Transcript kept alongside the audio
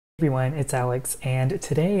Everyone, it's Alex, and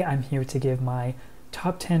today I'm here to give my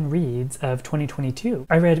top 10 reads of 2022.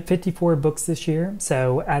 I read 54 books this year,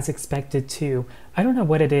 so as expected too. I don't know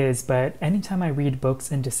what it is, but anytime I read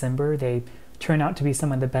books in December, they turn out to be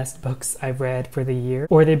some of the best books I've read for the year,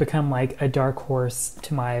 or they become like a dark horse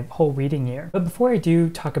to my whole reading year. But before I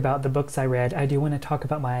do talk about the books I read, I do want to talk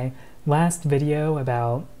about my last video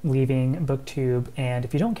about leaving BookTube, and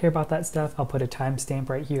if you don't care about that stuff, I'll put a timestamp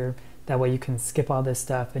right here. That way you can skip all this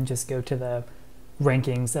stuff and just go to the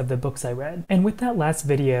rankings of the books I read. And with that last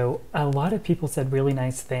video, a lot of people said really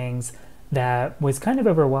nice things that was kind of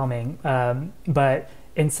overwhelming, but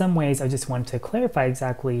in some ways I just wanted to clarify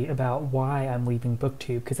exactly about why I'm leaving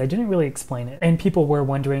BookTube, because I didn't really explain it. And people were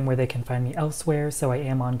wondering where they can find me elsewhere, so I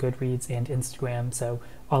am on Goodreads and Instagram, so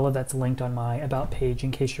all of that's linked on my About page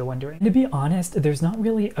in case you're wondering. And to be honest, there's not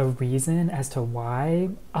really a reason as to why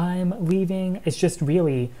I'm leaving. It's just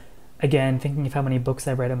really, again, thinking of how many books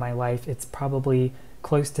I read in my life, it's probably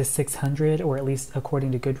close to 600, or at least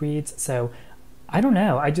according to Goodreads. So I don't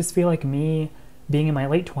know, I just feel like me being in my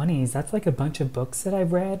late 20s, that's like a bunch of books that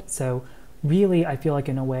I've read. So really, I feel like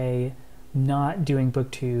in a way, not doing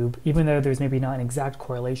BookTube, even though there's maybe not an exact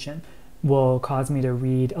correlation, will cause me to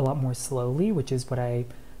read a lot more slowly, which is what I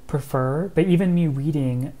prefer. But even me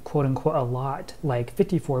reading quote unquote a lot, like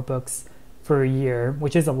 54 books for a year,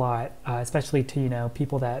 which is a lot, especially to, you know,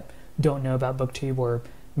 people that don't know about BookTube or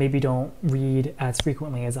maybe don't read as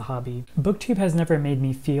frequently as a hobby. BookTube has never made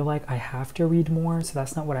me feel like I have to read more, so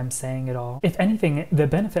that's not what I'm saying at all. If anything, the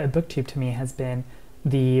benefit of BookTube to me has been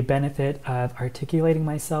the benefit of articulating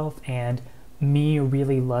myself and me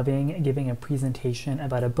really loving giving a presentation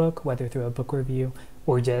about a book, whether through a book review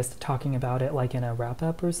or just talking about it like in a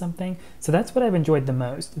wrap-up or something. So that's what I've enjoyed the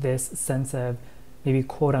most, this sense of maybe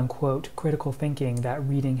quote-unquote critical thinking that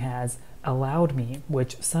reading has allowed me,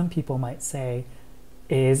 which some people might say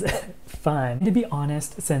is fun. To be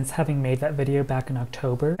honest, since having made that video back in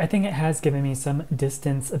October, I think it has given me some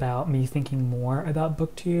distance about me thinking more about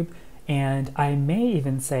BookTube, and I may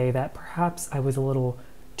even say that perhaps I was a little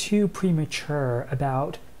too premature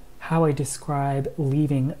about how I describe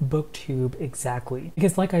leaving BookTube exactly.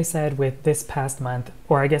 Because like I said, with this past month,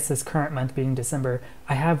 or I guess this current month being December,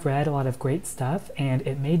 I have read a lot of great stuff, and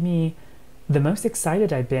it made me the most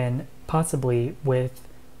excited I've been possibly with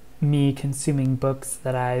me consuming books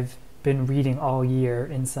that I've been reading all year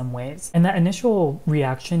in some ways. And that initial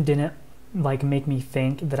reaction didn't like make me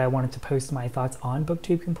think that I wanted to post my thoughts on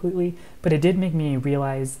BookTube completely, but it did make me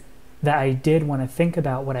realize that I did want to think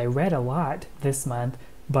about what I read a lot this month,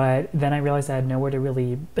 but then I realized I had nowhere to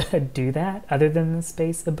really do that other than the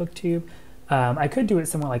space of BookTube. I could do it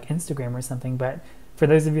somewhere like Instagram or something, but for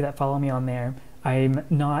those of you that follow me on there, I'm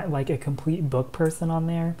not like a complete book person on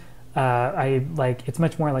there. It's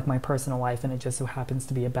much more like my personal life, and it just so happens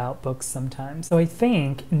to be about books sometimes. So I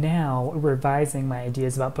think now, revising my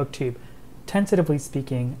ideas about BookTube, tentatively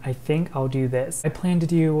speaking, I think I'll do this. I plan to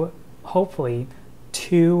do, hopefully,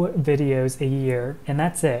 2 videos a year, and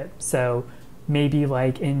that's it. So maybe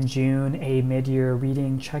like in June, a mid-year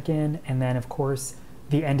reading check-in, and then of course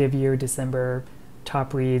the end of year December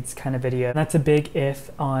top reads kind of video. And that's a big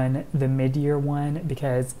if on the mid-year one,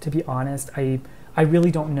 because to be honest, I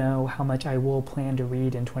really don't know how much I will plan to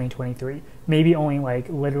read in 2023. Maybe only like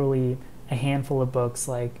literally a handful of books,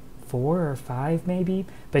 like 4 or 5 maybe,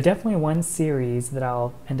 but definitely one series that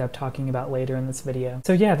I'll end up talking about later in this video.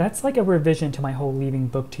 So yeah, that's like a revision to my whole leaving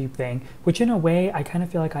BookTube thing, which in a way I kind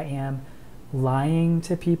of feel like I am lying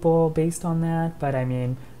to people based on that, but I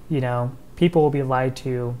mean, you know, people will be lied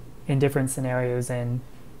to in different scenarios in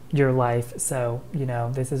your life, so you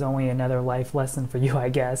know, this is only another life lesson for you, I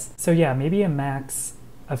guess. So yeah, maybe a max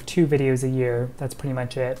of 2 videos a year, that's pretty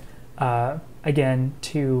much it. Again,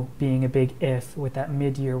 2 being a big if with that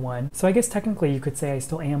mid-year one. So I guess technically you could say I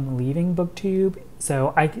still am leaving BookTube,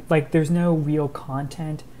 so there's no real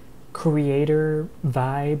content creator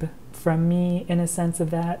vibe from me in a sense of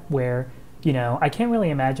that, where, you know, I can't really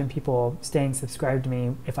imagine people staying subscribed to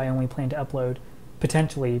me if I only plan to upload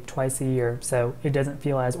potentially twice a year, so it doesn't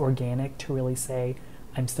feel as organic to really say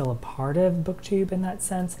I'm still a part of BookTube in that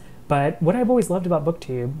sense. But what I've always loved about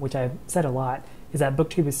BookTube, which I've said a lot, is that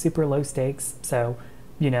BookTube is super low stakes, so,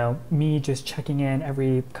 you know, me just checking in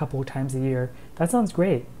every couple times a year, that sounds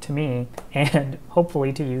great to me, and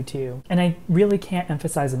hopefully to you too. And I really can't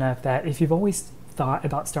emphasize enough that if you've always thought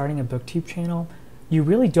about starting a BookTube channel, you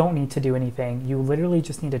really don't need to do anything. You literally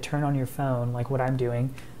just need to turn on your phone, like what I'm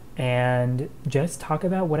doing, and just talk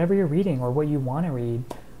about whatever you're reading or what you want to read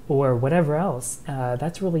or whatever else.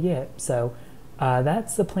 That's really it. So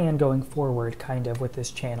that's the plan going forward, kind of, with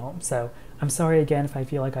this channel. So I'm sorry again if I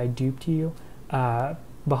feel like I duped you.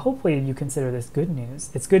 but hopefully you consider this good news.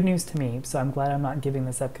 It's good news to me, so I'm glad I'm not giving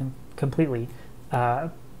this up completely.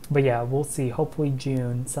 But yeah, we'll see. Hopefully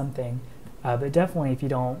June, something. But definitely, if you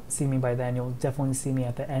don't see me by then, you'll definitely see me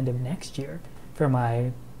at the end of next year for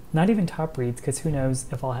my, not even top reads, because who knows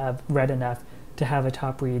if I'll have read enough to have a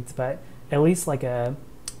top reads, but at least like a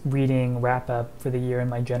reading wrap up for the year and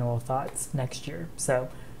my general thoughts next year. So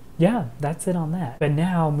yeah, that's it on that. But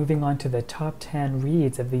now moving on to the top 10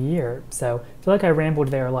 reads of the year. So I feel like I rambled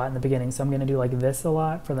there a lot in the beginning, so I'm going to do like this a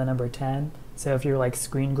lot for the number 10. So if you're like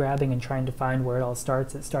screen grabbing and trying to find where it all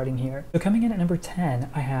starts, it's starting here. So coming in at number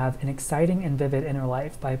 10, I have An Exciting and Vivid Inner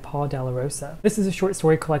Life by Dalla Rosa. This is a short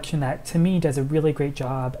story collection that to me does a really great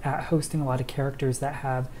job at hosting a lot of characters that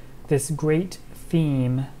have this great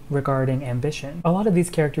theme regarding ambition. A lot of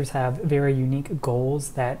these characters have very unique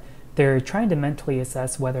goals that they're trying to mentally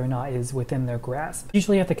assess whether or not is within their grasp.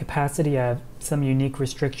 Usually at the capacity of some unique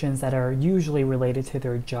restrictions that are usually related to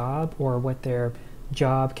their job or what their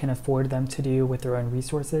job can afford them to do with their own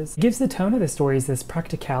resources. It gives the tone of the stories this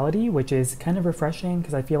practicality, which is kind of refreshing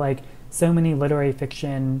because I feel like so many literary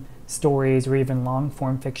fiction stories or even long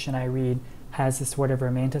form fiction I read has this sort of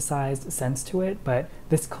romanticized sense to it, but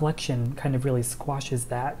this collection kind of really squashes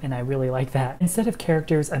that, and I really like that. Instead of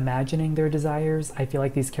characters imagining their desires, I feel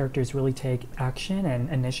like these characters really take action and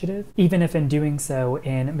initiative, even if in doing so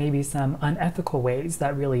in maybe some unethical ways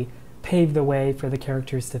that really pave the way for the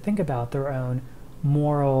characters to think about their own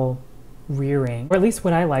moral rearing. Or at least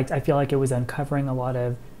what I liked, I feel like it was uncovering a lot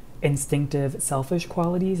of instinctive, selfish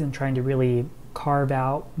qualities and trying to really carve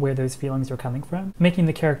out where those feelings are coming from, making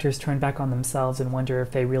the characters turn back on themselves and wonder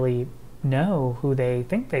if they really know who they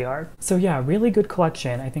think they are. So yeah, really good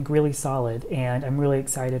collection, I think really solid, and I'm really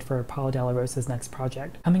excited for Dalla Rosa's next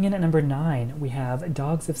project. Coming in at number 9, we have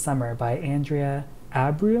Dogs of Summer by Andrea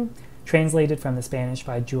Abreu, translated from the Spanish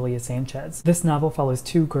by Julia Sanchez. This novel follows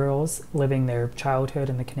two girls living their childhood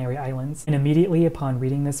in the Canary Islands, and immediately upon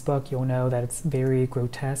reading this book you'll know that it's very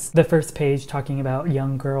grotesque. The first page talking about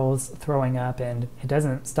young girls throwing up, and it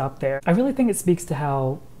doesn't stop there. I really think it speaks to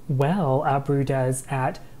how well Abreu does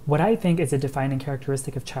at what I think is a defining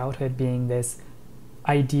characteristic of childhood being this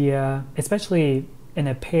idea, especially in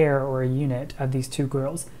a pair or a unit of these two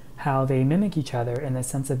girls, how they mimic each other, and the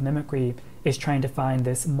sense of mimicry is trying to find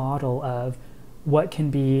this model of what can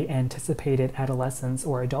be anticipated adolescence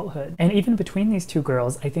or adulthood. And even between these two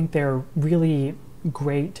girls, I think they're really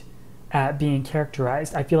great at being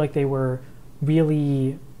characterized. I feel like they were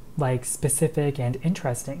really like specific and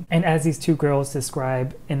interesting. And as these two girls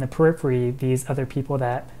describe in the periphery these other people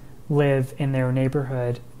that live in their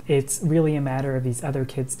neighborhood, it's really a matter of these other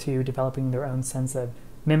kids too developing their own sense of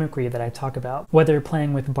mimicry that I talk about, whether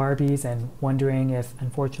playing with Barbies and wondering if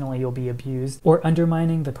unfortunately you'll be abused, or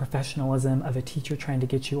undermining the professionalism of a teacher trying to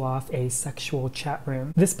get you off a sexual chat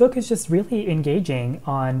room. This book is just really engaging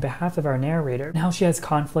on behalf of our narrator, and how she has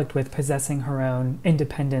conflict with possessing her own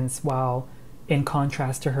independence while in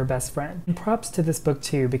contrast to her best friend. And props to this book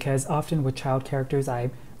too, because often with child characters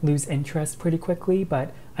I lose interest pretty quickly,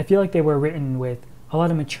 but I feel like they were written with a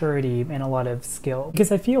lot of maturity and a lot of skill.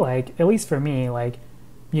 Because I feel like, at least for me, like,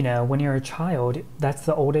 you know, when you're a child, that's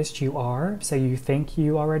the oldest you are, so you think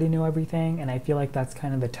you already know everything, and I feel like that's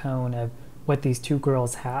kind of the tone of what these two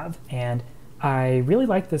girls have. And I really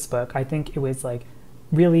like this book. I think it was like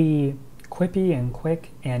really quippy and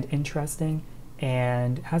quick and interesting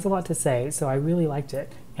and has a lot to say, so I really liked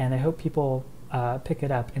it, and I hope people pick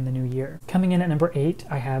it up in the new year. Coming in at number 8,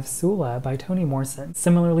 I have Sula by Toni Morrison,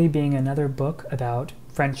 similarly being another book about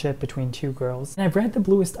friendship between two girls. And I've read The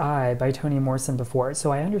Bluest Eye by Toni Morrison before,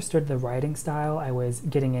 so I understood the writing style I was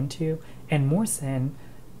getting into, and Morrison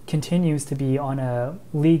continues to be on a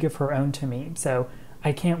league of her own to me, so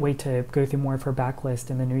I can't wait to go through more of her backlist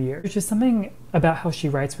in the new year. There's just something about how she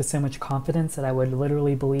writes with so much confidence that I would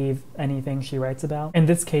literally believe anything she writes about. In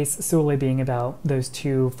this case, Sula being about those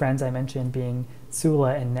two friends I mentioned being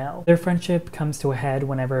Sula and Nell. Their friendship comes to a head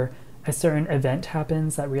whenever a certain event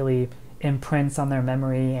happens that really imprints on their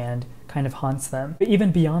memory and kind of haunts them. But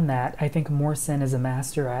even beyond that, I think Morrison is a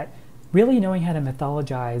master at really knowing how to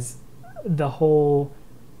mythologize the whole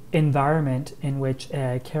environment in which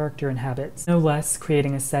a character inhabits. No less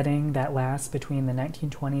creating a setting that lasts between the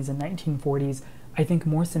 1920s and 1940s. I think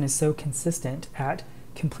Morrison is so consistent at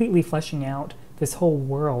completely fleshing out this whole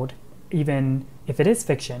world, even if it is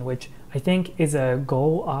fiction, which I think is a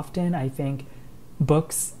goal often. I think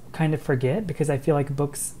books kind of forget, because I feel like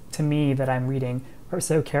books to me that I'm reading are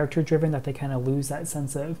so character driven that they kind of lose that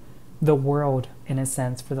sense of the world, in a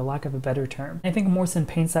sense, for the lack of a better term. I think Morrison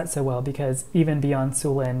paints that so well because even beyond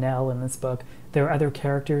Sula and Nell in this book, there are other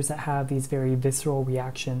characters that have these very visceral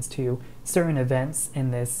reactions to certain events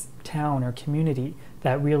in this town or community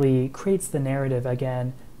that really creates the narrative,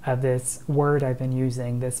 again, of this word I've been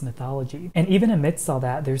using, this mythology. And even amidst all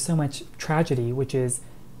that, there's so much tragedy, which is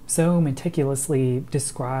so meticulously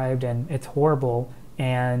described, and it's horrible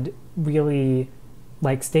and really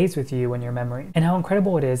like stays with you in your memory. And how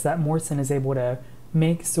incredible it is that Morrison is able to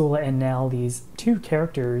make Sula and Nell these two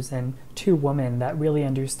characters and two women that really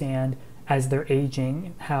understand as they're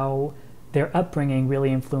aging how their upbringing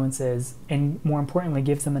really influences and, more importantly,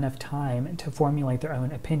 gives them enough time to formulate their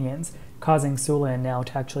own opinions, causing Sula and Nell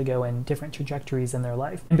to actually go in different trajectories in their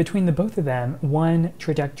life. And between the both of them, one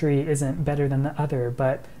trajectory isn't better than the other,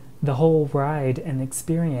 but the whole ride and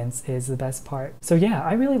experience is the best part. So yeah,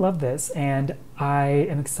 I really love this, and I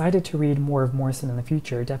am excited to read more of Morrison in the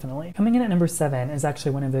future, definitely. Coming in at number 7 is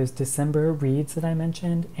actually one of those December reads that I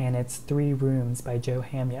mentioned, and it's 3 Rooms by Joe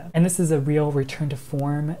Hamya. And this is a real return to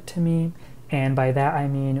form to me, and by that I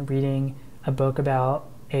mean reading a book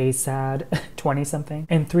about a sad 20-something.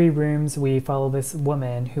 In 3 Rooms, we follow this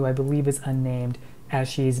woman who I believe is unnamed as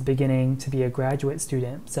she's beginning to be a graduate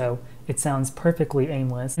student, so it sounds perfectly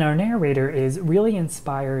aimless. And our narrator is really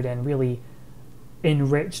inspired and really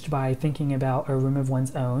enriched by thinking about A Room of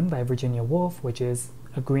One's Own by Virginia Woolf, which is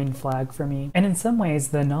a green flag for me. And in some ways,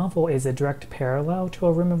 the novel is a direct parallel to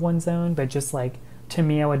A Room of One's Own, but just like, to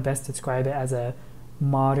me, I would best describe it as a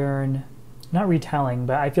modern, not retelling,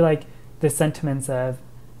 but I feel like the sentiments of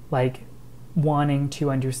like wanting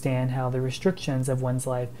to understand how the restrictions of one's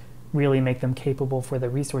life really make them capable for the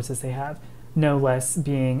resources they have, no less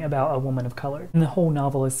being about a woman of color. And the whole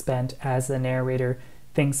novel is spent as the narrator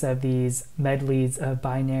thinks of these medleys of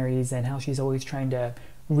binaries and how she's always trying to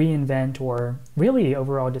reinvent or really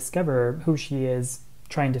overall discover who she is,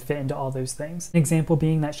 trying to fit into all those things. An example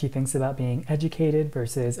being that she thinks about being educated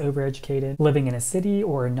versus overeducated, living in a city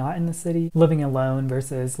or not in the city, living alone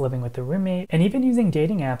versus living with a roommate, and even using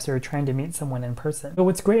dating apps or trying to meet someone in person. But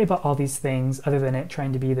what's great about all these things, other than it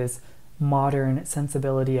trying to be this modern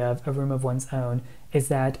sensibility of A Room of One's Own, is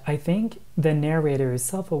that I think the narrator is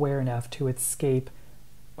self-aware enough to escape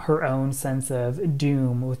her own sense of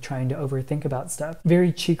doom with trying to overthink about stuff.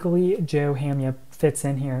 Very cheekily, Joe Hamya fits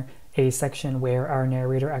in here a section where our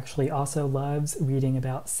narrator actually also loves reading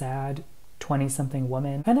about sad 20-something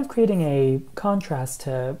women, kind of creating a contrast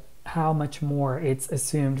to how much more it's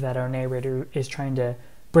assumed that our narrator is trying to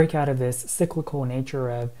break out of this cyclical nature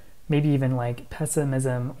of maybe even like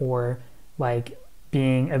pessimism or like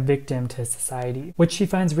being a victim to society, which she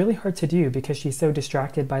finds really hard to do because she's so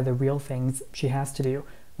distracted by the real things she has to do,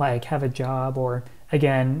 like have a job or,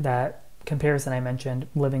 again, that comparison I mentioned,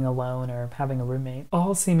 living alone or having a roommate,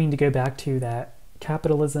 all seeming to go back to that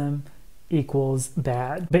capitalism equals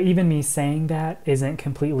bad. But even me saying that isn't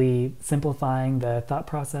completely simplifying the thought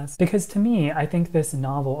process, because to me, I think this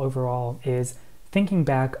novel overall is thinking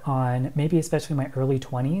back on maybe especially my early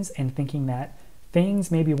 20s and thinking that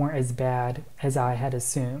things maybe weren't as bad as I had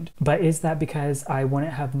assumed. But is that because I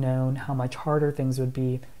wouldn't have known how much harder things would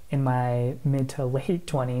be in my mid to late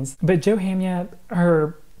 20s? But Joe Hamya,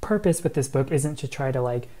 her purpose with this book isn't to try to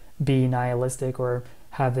like be nihilistic or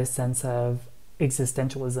have this sense of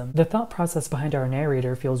existentialism. The thought process behind our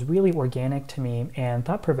narrator feels really organic to me and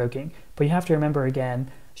thought-provoking, but you have to remember, again,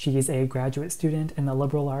 she's a graduate student in the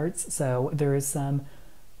liberal arts, so there is some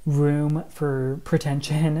room for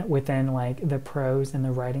pretension within like the prose and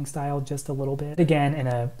the writing style just a little bit, again in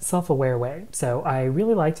a self-aware way. So I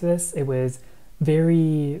really liked this. It was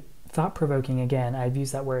very thought-provoking, again, I've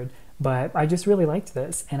used that word, but I just really liked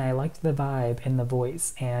this, and I liked the vibe and the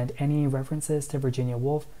voice, and any references to Virginia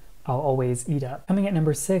Woolf I'll always eat up. Coming at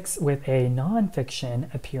number 6 with a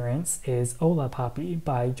non-fiction appearance is Hola, Papi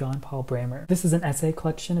by John Paul Brammer. This is an essay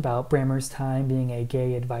collection about Brammer's time being a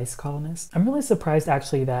gay advice columnist. I'm really surprised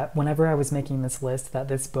actually that whenever I was making this list that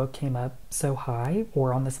this book came up so high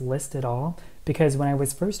or on this list at all, because when I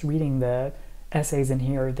was first reading the essays in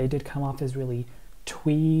here, they did come off as really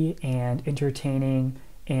twee and entertaining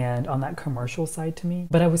and on that commercial side to me.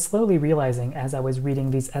 But I was slowly realizing as I was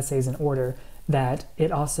reading these essays in order that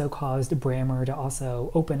it also caused Brammer to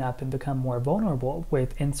also open up and become more vulnerable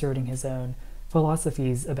with inserting his own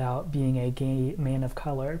philosophies about being a gay man of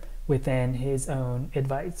color within his own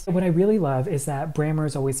advice. What I really love is that Brammer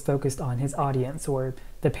is always focused on his audience or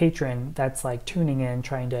the patron that's like tuning in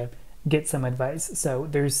trying to get some advice. So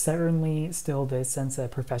there's certainly still this sense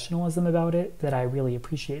of professionalism about it that I really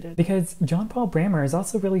appreciated. Because John Paul Brammer is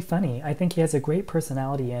also really funny. I think he has a great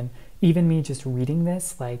personality, and even me just reading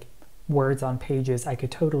this, like, words on pages, I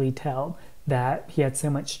could totally tell that he had so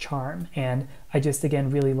much charm. And I just, again,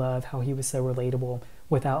 really love how he was so relatable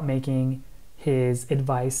without making his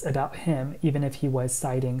advice about him, even if he was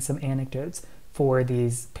citing some anecdotes for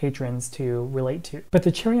these patrons to relate to. But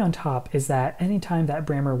the cherry on top is that anytime that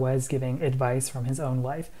Brammer was giving advice from his own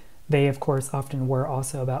life, they of course often were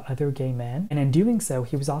also about other gay men. And in doing so,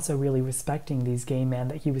 he was also really respecting these gay men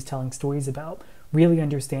that he was telling stories about, really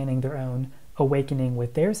understanding their own awakening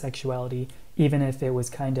with their sexuality, even if it was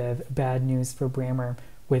kind of bad news for Brammer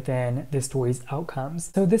within the story's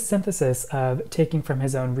outcomes. So this synthesis of taking from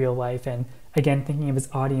his own real life and again thinking of his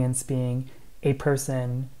audience being a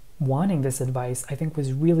person wanting this advice, I think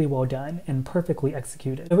was really well done and perfectly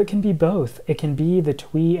executed. So it can be both. It can be the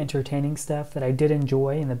twee entertaining stuff that I did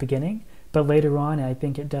enjoy in the beginning, but later on I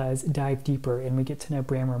think it does dive deeper and we get to know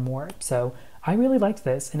Brammer more. So I really liked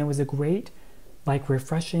this, and it was a great, like,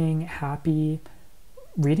 refreshing, happy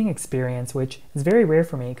reading experience, which is very rare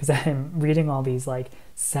for me because I'm reading all these like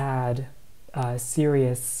sad,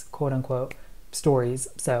 serious, quote unquote, stories.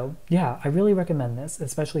 So yeah, I really recommend this,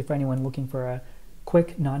 especially for anyone looking for a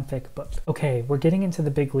quick nonfic book. Okay, we're getting into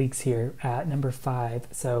the big leagues here at number 5,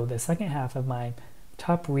 so the second half of my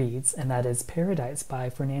top reads, and that is Paradise by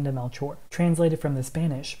Fernanda Melchor, translated from the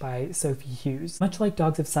Spanish by Sophie Hughes. Much like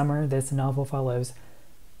Dogs of Summer, this novel follows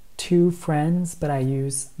two friends, but I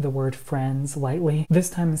use the word friends lightly.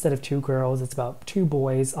 This time, instead of two girls, it's about two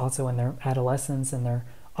boys also in their adolescence, and they're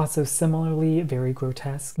also similarly very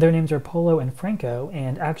grotesque. Their names are Polo and Franco,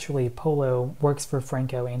 and actually Polo works for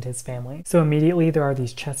Franco and his family. So immediately there are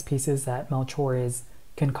these chess pieces that Melchor is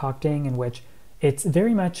concocting, in which it's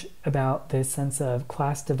very much about this sense of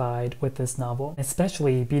class divide with this novel,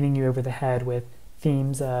 especially beating you over the head with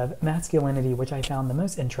themes of masculinity, which I found the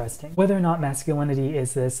most interesting. Whether or not masculinity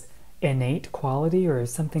is this innate quality or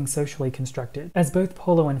something socially constructed. As both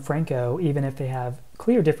Polo and Franco, even if they have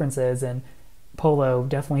clear differences, and Polo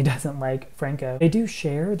definitely doesn't like Franco, they do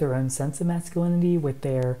share their own sense of masculinity with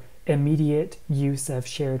their immediate use of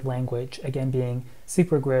shared language, again being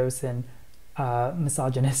super gross and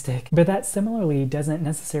misogynistic. But that similarly doesn't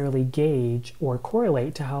necessarily gauge or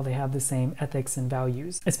correlate to how they have the same ethics and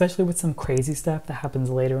values, especially with some crazy stuff that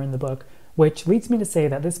happens later in the book, which leads me to say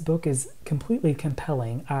that this book is completely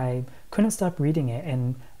compelling. I couldn't stop reading it,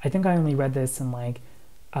 and I think I only read this in like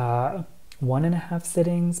 1.5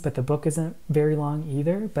 sittings, but the book isn't very long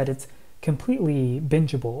either, but it's completely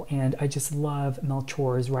bingeable, and I just love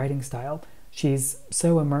Melchor's writing style. She's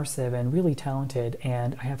so immersive and really talented,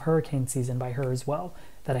 and I have Hurricane Season by her as well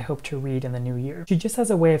that I hope to read in the new year. She just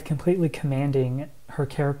has a way of completely commanding her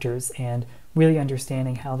characters and really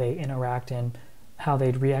understanding how they interact and how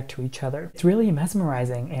they'd react to each other. It's really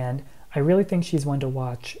mesmerizing, and I really think she's one to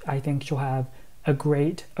watch. I think she'll have a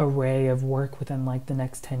great array of work within like the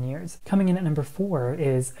next 10 years. Coming in at number 4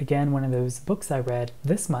 is again one of those books I read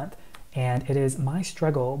this month, and it is My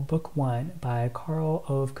Struggle, Book 1 by Karl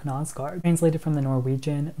of Knausgard, translated from the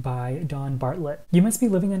Norwegian by Dawn Bartlett. You must be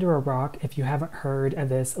living under a rock if you haven't heard of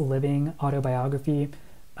this living autobiography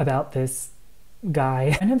about this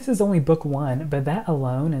guy. I know this is only book 1, but that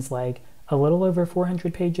alone is like a little over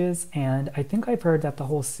 400 pages, and I think I've heard that the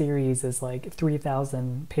whole series is like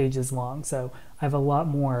 3,000 pages long, so I have a lot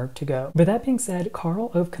more to go. But that being said,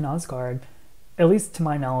 Karl of Knausgard, at least to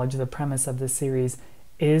my knowledge, the premise of this series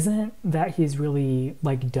isn't that he's really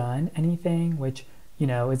like done anything, which, you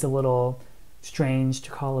know, is a little strange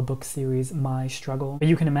to call a book series My Struggle. But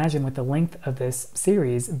you can imagine with the length of this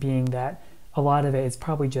series being that a lot of it is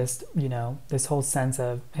probably just, you know, this whole sense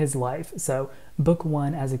of his life. So book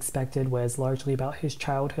 1, as expected, was largely about his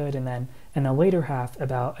childhood, and then in the later half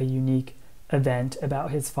about a unique event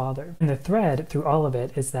about his father. And the thread through all of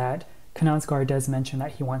it is that Knausgard does mention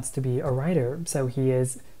that he wants to be a writer, so he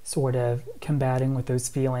is sort of combating with those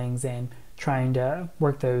feelings and trying to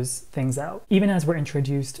work those things out. Even as we're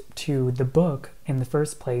introduced to the book in the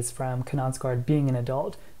first place from Knausgard being an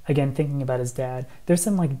adult, again thinking about his dad, there's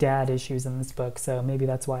some like dad issues in this book, so maybe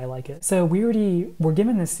that's why I like it. So we're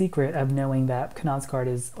given the secret of knowing that Knausgard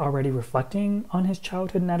is already reflecting on his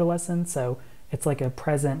childhood and adolescence, so it's like a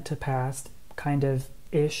present to past kind of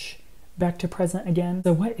ish back to present again.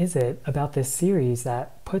 So what is it about this series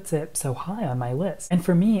that puts it so high on my list? And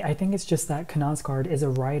for me, I think it's just that Knausgard is a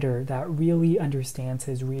writer that really understands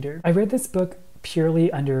his reader. I read this book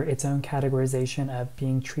purely under its own categorization of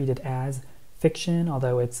being treated as fiction,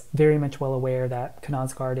 although it's very much well aware that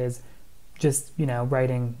Knausgard is just, you know,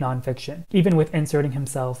 writing nonfiction. Even with inserting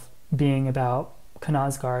himself being about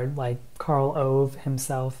Knausgard, like Karl Ove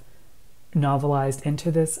himself novelized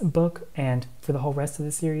into this book and for the whole rest of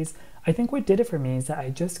the series, I think what did it for me is that I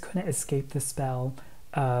just couldn't escape the spell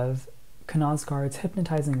of Knausgard's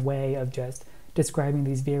hypnotizing way of just describing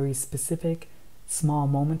these very specific small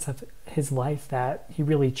moments of his life that he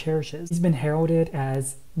really cherishes. He's been heralded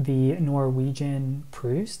as the Norwegian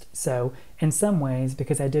Proust, so in some ways,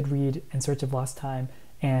 because I did read In Search of Lost Time,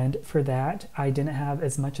 and for that I didn't have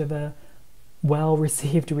as much of a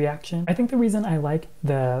well-received reaction. I think the reason I like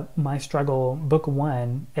the My Struggle book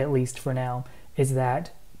 1, at least for now, is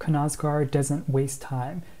that Knausgard doesn't waste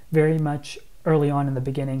time. Very much early on in the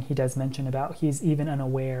beginning, he does mention about he's even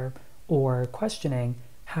unaware or questioning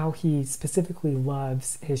how he specifically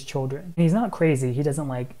loves his children. And he's not crazy, he doesn't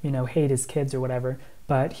hate his kids or whatever,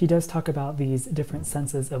 but he does talk about these different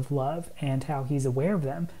senses of love and how he's aware of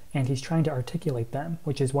them and he's trying to articulate them,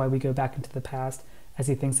 which is why we go back into the past as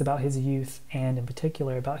he thinks about his youth and in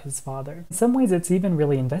particular about his father. In some ways it's even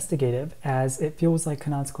really investigative, as it feels like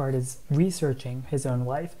Knausgard is researching his own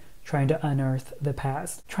life, trying to unearth the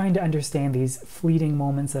past, trying to understand these fleeting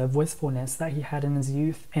moments of wistfulness that he had in his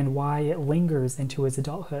youth and why it lingers into his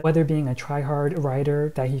adulthood. Whether being a try-hard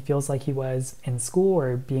writer that he feels like he was in school,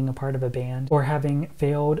 or being a part of a band, or having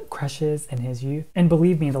failed crushes in his youth. And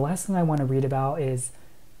believe me, the last thing I want to read about is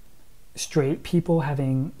straight people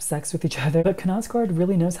having sex with each other. But Knausgard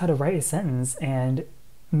really knows how to write a sentence and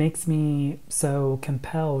makes me so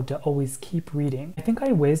compelled to always keep reading. I think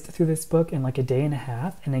I whizzed through this book in like a day and a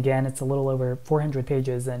half, and again it's a little over 400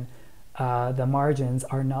 pages and the margins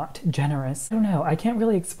are not generous. I don't know, I can't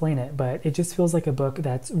really explain it, but it just feels like a book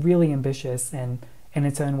that's really ambitious and in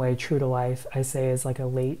its own way true to life. I say as like a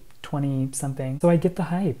late 20-something. So I get the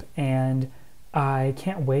hype, and I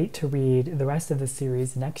can't wait to read the rest of the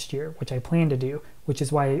series next year, which I plan to do, which is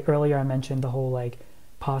why earlier I mentioned the whole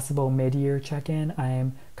possible mid-year check-in.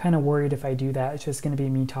 I'm kind of worried if I do that, it's just going to be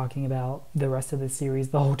me talking about the rest of the series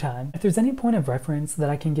the whole time. If there's any point of reference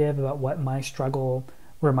that I can give about what My Struggle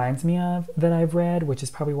reminds me of that I've read, which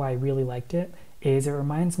is probably why I really liked it, is it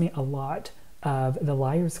reminds me a lot of The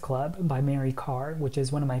Liars Club by Mary Karr, which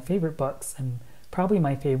is one of my favorite books and probably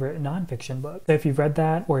my favorite nonfiction book. So if you've read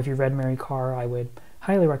that, or if you've read Mary Karr, I would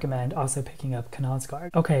highly recommend also picking up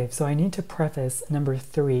Knausgard. Okay, so I need to preface number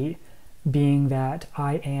 3 being that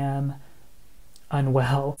I am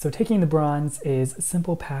unwell. So Taking the Bronze is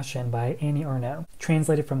Simple Passion by Annie Ernaux,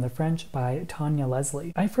 translated from the French by Tanya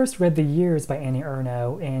Leslie. I first read The Years by Annie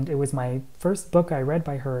Ernaux, and it was my first book I read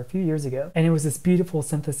by her a few years ago. And it was this beautiful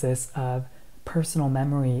synthesis of personal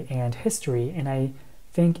memory and history, and I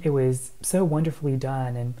think it was so wonderfully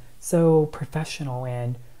done and so professional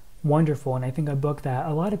and wonderful, and I think a book that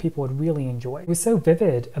a lot of people would really enjoy. It was so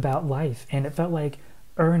vivid about life, and it felt like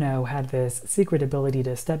Ernaux had this secret ability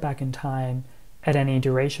to step back in time at any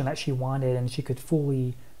duration that she wanted, and she could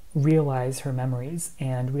fully realize her memories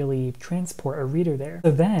and really transport a reader there.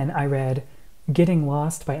 So then I read Getting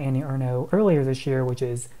Lost by Annie Ernaux earlier this year, which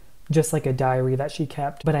is just like a diary that she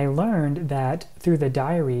kept, but I learned that through the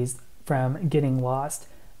diaries from Getting Lost,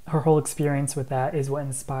 her whole experience with that is what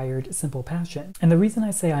inspired Simple Passion. And the reason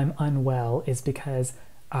I say I'm unwell is because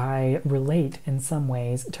I relate in some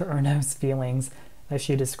ways to Ernaux's feelings that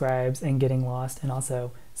she describes in Getting Lost and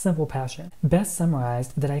also Simple Passion. Best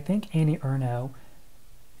summarized, that I think Annie Ernaux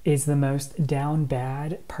is the most down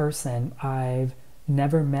bad person I've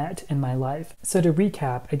never met in my life. So to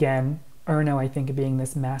recap, again, Ernaux, I think, being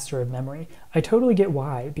this master of memory. I totally get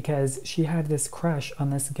why, because she had this crush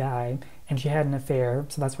on this guy and she had an affair,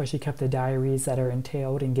 so that's why she kept the diaries that are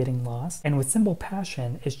entailed in Getting Lost. And with Simple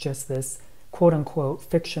Passion, it's just this quote-unquote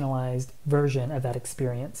fictionalized version of that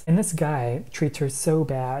experience. And this guy treats her so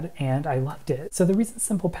bad, and I loved it. So the reason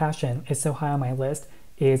Simple Passion is so high on my list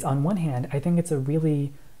is, on one hand, I think it's a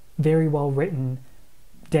really very well-written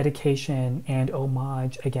dedication and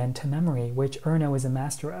homage, again, to memory, which Ernaux is a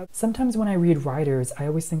master of. Sometimes when I read writers, I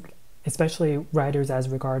always think, especially writers as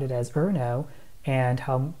regarded as Ernaux, and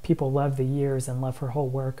how people love The Years and love her whole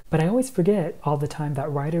work, but I always forget all the time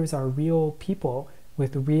that writers are real people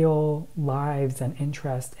with real lives and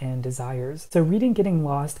interests and desires. So reading Getting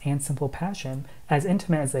Lost and Simple Passion, as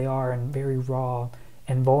intimate as they are and very raw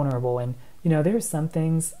and vulnerable, and there's some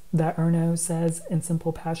things that Ernaux says in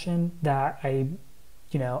Simple Passion that I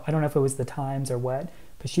don't know if it was the times or what,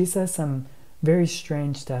 but she says some very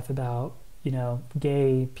strange stuff about,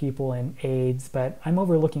 gay people and AIDS, but I'm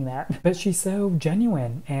overlooking that. But she's so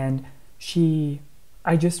genuine, and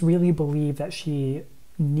I just really believe that she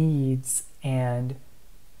needs and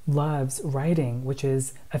loves writing, which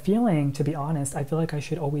is a feeling, to be honest, I feel like I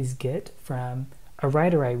should always get from a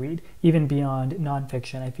writer I read, even beyond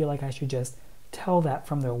nonfiction. I feel like I should just tell that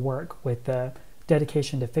from their work with the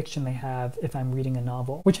dedication to fiction they have if I'm reading a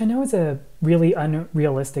novel, which I know is a really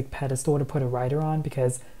unrealistic pedestal to put a writer on,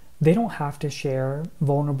 because they don't have to share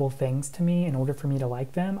vulnerable things to me in order for me to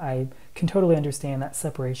like them. I can totally understand that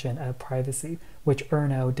separation of privacy, which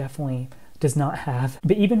Ernaux definitely does not have.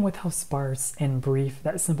 But even with how sparse and brief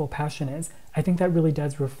that simple passion is, I think that really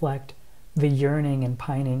does reflect the yearning and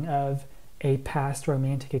pining of a past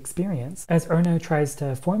romantic experience. As Ernaux tries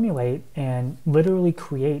to formulate and literally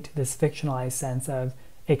create this fictionalized sense of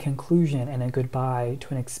a conclusion and a goodbye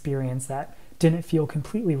to an experience that didn't feel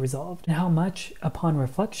completely resolved, and how much, upon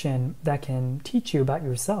reflection, that can teach you about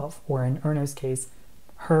yourself, or in Ernaux's case,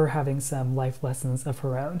 her having some life lessons of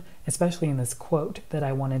her own, especially in this quote that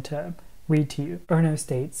I wanted to read to you. Ernaux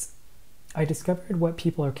states, "I discovered what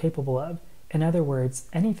people are capable of, in other words,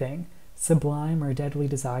 anything, sublime or deadly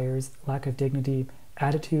desires, lack of dignity,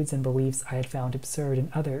 attitudes and beliefs I had found absurd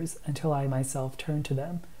in others until I myself turned to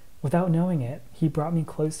them. Without knowing it, he brought me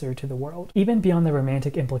closer to the world." Even beyond the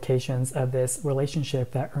romantic implications of this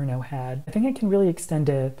relationship that Ernaux had, I think it can really extend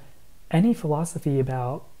to any philosophy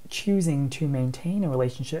about choosing to maintain a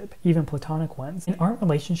relationship, even platonic ones. And aren't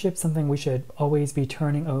relationships something we should always be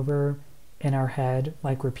turning over in our head,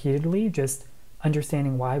 like repeatedly, just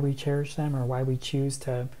understanding why we cherish them or why we choose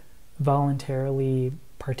to voluntarily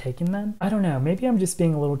partake in them? I don't know, maybe I'm just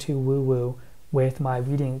being a little too woo-woo with my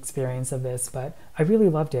reading experience of this, but I really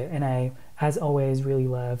loved it, and I, as always, really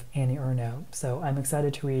love Annie Ernaux, so I'm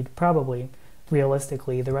excited to read, probably,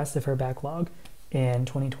 realistically, the rest of her backlog in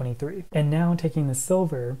 2023. And now taking the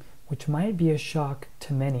silver, which might be a shock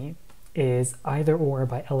to many, is Either Or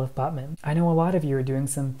by Elif Batuman. I know a lot of you are doing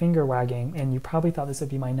some finger wagging, and you probably thought this would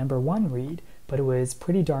be my #1 read, but it was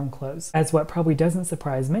pretty darn close. As what probably doesn't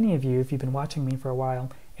surprise many of you if you've been watching me for a while,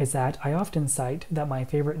 is that I often cite that my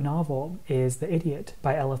favorite novel is The Idiot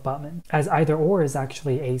by Elif Batuman, as Either Or is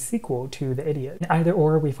actually a sequel to The Idiot. In Either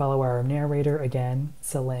Or, we follow our narrator again,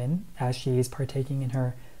 Celine, as she's partaking in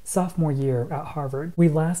her sophomore year at Harvard. We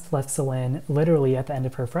last left Celine literally at the end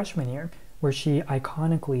of her freshman year, where she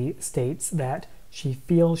iconically states that she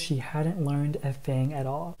feels she hadn't learned a thing at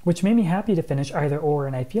all, which made me happy to finish Either Or,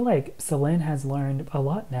 and I feel like Celine has learned a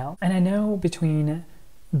lot now. And I know between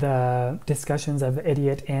the discussions of The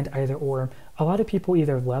Idiot and Either Or, a lot of people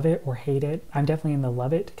either love it or hate it. I'm definitely in the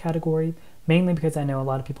love it category, mainly because I know a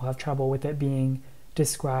lot of people have trouble with it being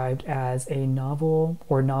described as a novel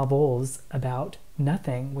or novels about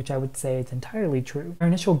nothing, which I would say is entirely true. Our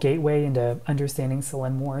initial gateway into understanding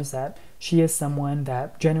Celine more is that she is someone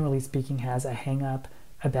that, generally speaking, has a hang-up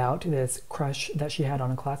about this crush that she had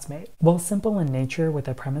on a classmate. While simple in nature with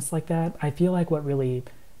a premise like that, I feel like what really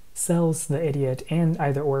sells The Idiot and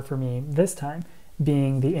Either Or for me this time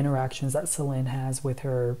being the interactions that Celine has with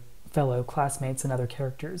her fellow classmates and other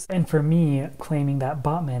characters. And for me, claiming that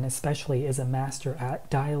Batuman especially is a master at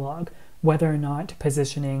dialogue, whether or not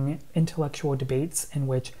positioning intellectual debates in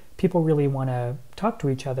which people really want to talk to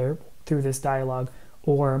each other through this dialogue,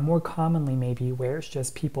 or more commonly maybe where it's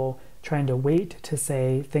just people trying to wait to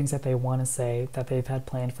say things that they want to say that they've had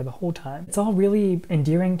planned for the whole time. It's all really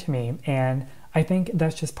endearing to me, and I think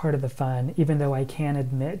that's just part of the fun, even though I can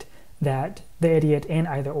admit that The Idiot and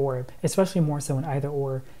Either Or, especially more so in Either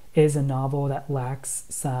Or, is a novel that lacks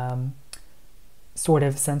some sort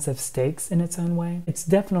of sense of stakes in its own way. It's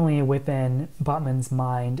definitely within Batuman's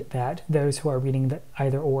mind that those who are reading the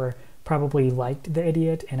Either Or probably liked The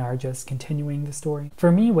Idiot and are just continuing the story.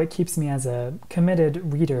 For me, what keeps me as a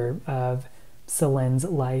committed reader of Celine's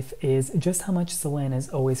life is just how much Celine is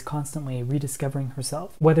always constantly rediscovering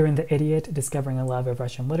herself, whether in The Idiot discovering a love of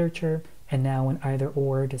Russian literature, and now in Either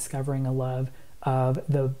Or discovering a love of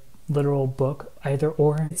the literal book Either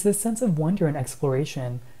Or. It's this sense of wonder and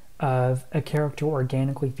exploration of a character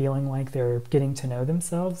organically feeling like they're getting to know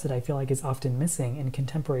themselves that I feel like is often missing in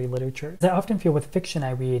contemporary literature. As I often feel with fiction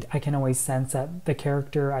I read, I can always sense that the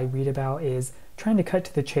character I read about is trying to cut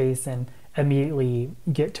to the chase and immediately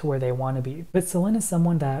get to where they want to be. But Celine is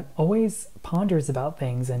someone that always ponders about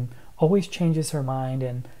things and always changes her mind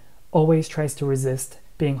and always tries to resist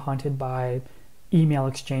being haunted by email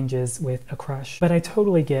exchanges with a crush. But I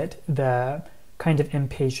totally get the kind of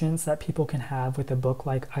impatience that people can have with a book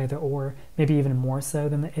like Either Or, maybe even more so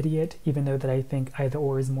than The Idiot, even though that I think Either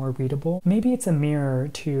Or is more readable. Maybe it's a mirror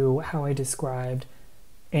to how I described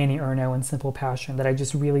Annie Ernaux in Simple Passion, that I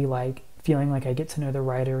just really like feeling like I get to know the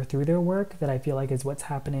writer through their work, that I feel like is what's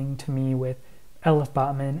happening to me with Elif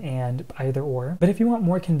Batuman and Either Or. But if you want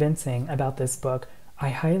more convincing about this book, I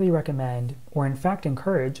highly recommend, or in fact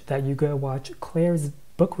encourage, that you go watch Claire's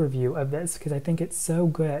book review of this, because I think it's so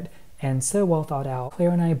good and so well thought out. Claire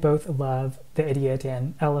and I both love The Idiot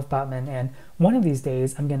and Elif Batuman, and one of these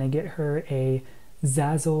days I'm going to get her a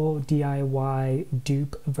Zazzle DIY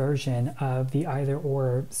dupe version of the Either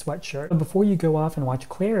Or sweatshirt. But before you go off and watch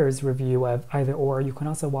Claire's review of Either Or, you can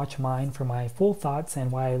also watch mine for my full thoughts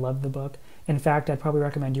and why I love the book. In fact, I'd probably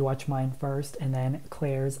recommend you watch mine first and then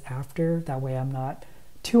Claire's after. That way I'm not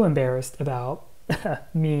too embarrassed about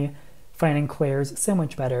me finding Claire's so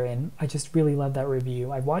much better, and I just really love that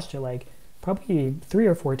review. I've watched it like probably 3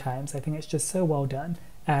 or 4 times. I think it's just so well done,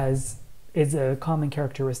 as is a common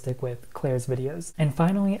characteristic with Claire's videos. And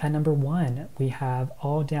finally, at number 1, we have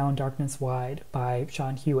All Down Darkness Wide by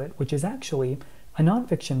Seán Hewitt, which is actually a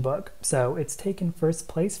nonfiction book, so it's taken first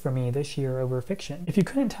place for me this year over fiction. If you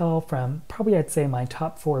couldn't tell from probably I'd say my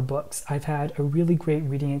top 4 books, I've had a really great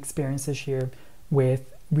reading experience this year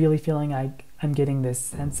with really feeling I'm getting this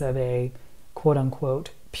sense of a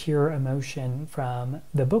quote-unquote pure emotion from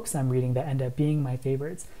the books I'm reading that end up being my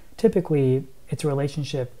favorites. Typically, it's a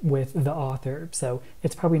relationship with the author, so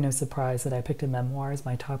it's probably no surprise that I picked a memoir as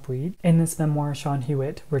my top read. In this memoir, Seán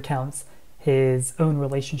Hewitt recounts his own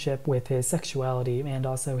relationship with his sexuality and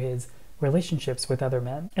also his relationships with other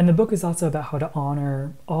men. And the book is also about how to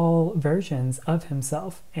honor all versions of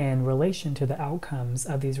himself in relation to the outcomes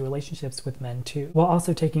of these relationships with men too, while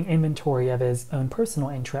also taking inventory of his own personal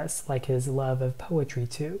interests, like his love of poetry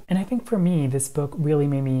too. And I think for me, this book really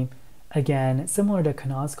made me, again, similar to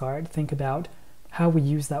Knausgard, think about how we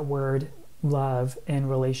use that word love in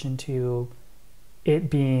relation to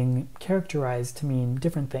it being characterized to mean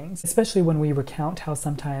different things, especially when we recount how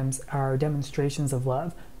sometimes our demonstrations of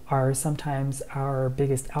love are sometimes our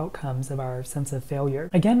biggest outcomes of our sense of failure.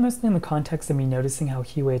 Again, mostly in the context of me noticing how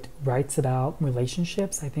Hewitt writes about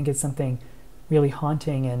relationships, I think it's something really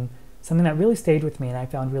haunting and something that really stayed with me and I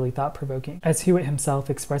found really thought-provoking. As Hewitt himself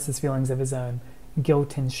expresses feelings of his own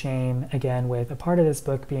guilt and shame, again with a part of this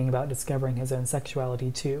book being about discovering his own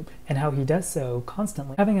sexuality too, and how he does so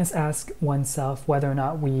constantly, having us ask oneself whether or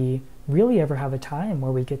not we really ever have a time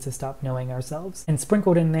where we get to stop knowing ourselves. And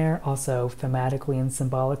sprinkled in there also thematically and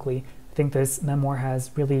symbolically, I think this memoir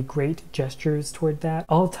has really great gestures toward that,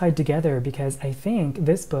 all tied together because I think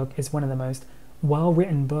this book is one of the most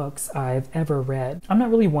well-written books I've ever read. I'm not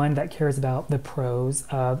really one that cares about the prose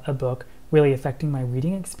of a book really affecting my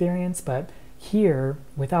reading experience, but here,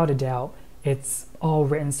 without a doubt, it's all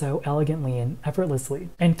written so elegantly and effortlessly.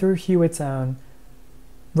 And through Hewitt's own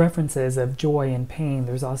references of joy and pain,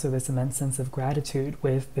 there's also this immense sense of gratitude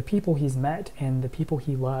with the people he's met and the people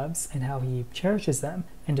he loves and how he cherishes them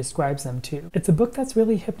and describes them too. It's a book that's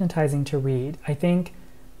really hypnotizing to read. I think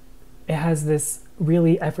it has this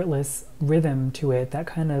really effortless rhythm to it that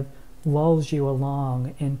kind of lulls you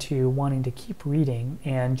along into wanting to keep reading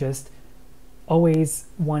and just always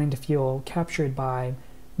wanting to feel captured by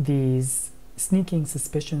these sneaking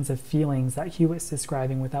suspicions of feelings that Hewitt's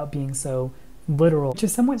describing without being so literal, which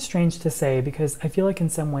is somewhat strange to say because I feel like in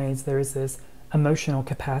some ways there is this emotional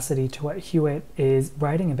capacity to what Hewitt is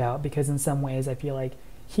writing about, because in some ways I feel like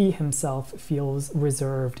he himself feels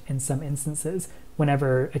reserved in some instances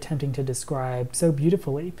whenever attempting to describe so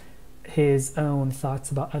beautifully his own thoughts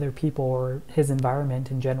about other people or his environment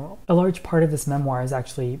in general. A large part of this memoir is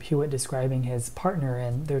actually Hewitt describing his partner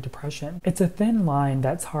and their depression. It's a thin line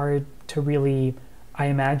that's hard to really, I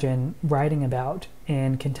imagine, writing about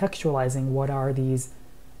and contextualizing what are these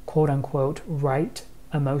quote-unquote right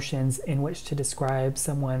emotions in which to describe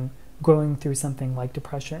someone going through something like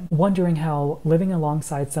depression. Wondering how living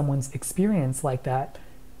alongside someone's experience like that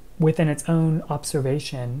within its own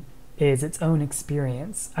observation is its own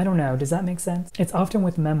experience. I don't know, does that make sense? It's often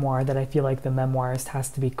with memoir that I feel like the memoirist has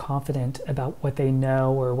to be confident about what they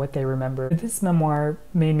know or what they remember. But this memoir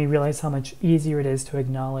made me realize how much easier it is to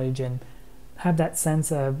acknowledge and have that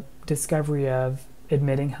sense of discovery of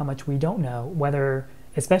admitting how much we don't know, whether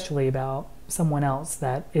especially about someone else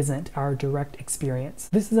that isn't our direct experience.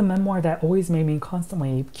 This is a memoir that always made me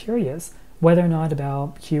constantly curious, whether or not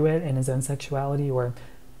about Hewitt and his own sexuality or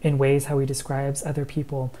in ways how he describes other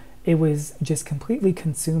people. It was just completely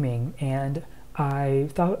consuming, and I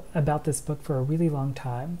thought about this book for a really long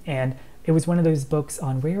time, and it was one of those books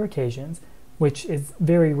on rare occasions, which is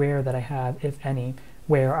very rare that I have, if any,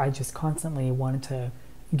 where I just constantly wanted to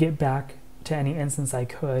get back to any instance I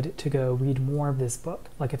could to go read more of this book,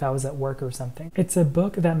 like if I was at work or something. It's a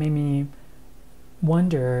book that made me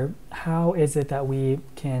wonder, how is it that we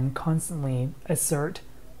can constantly assert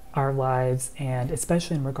our lives, and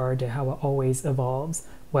especially in regard to how it always evolves,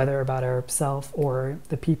 whether about ourselves or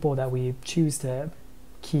the people that we choose to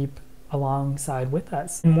keep alongside with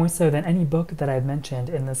us. And more so than any book that I've mentioned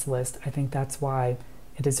in this list, I think that's why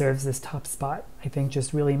it deserves this top spot. I think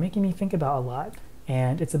just really making me think about a lot.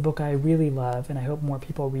 And it's a book I really love and I hope more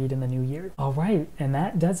people read in the new year. All right, and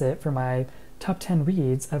that does it for my top 10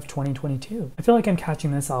 reads of 2022. I feel like I'm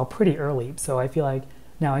catching this all pretty early, so I feel like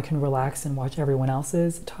now I can relax and watch everyone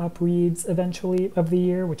else's top reads eventually of the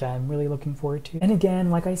year, which I'm really looking forward to. And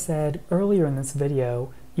again, like I said earlier in this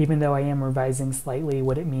video, even though I am revising slightly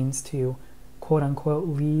what it means to quote-unquote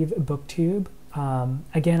leave BookTube,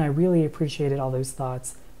 again, I really appreciated all those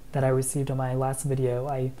thoughts that I received on my last video.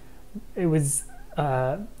 It was,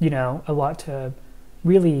 you know, a lot to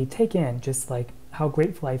really take in, just like how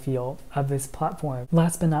grateful I feel of this platform.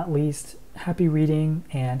 Last but not least, happy reading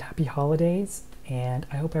and happy holidays. And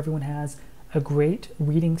I hope everyone has a great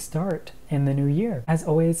reading start in the new year. As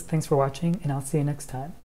always, thanks for watching, and I'll see you next time.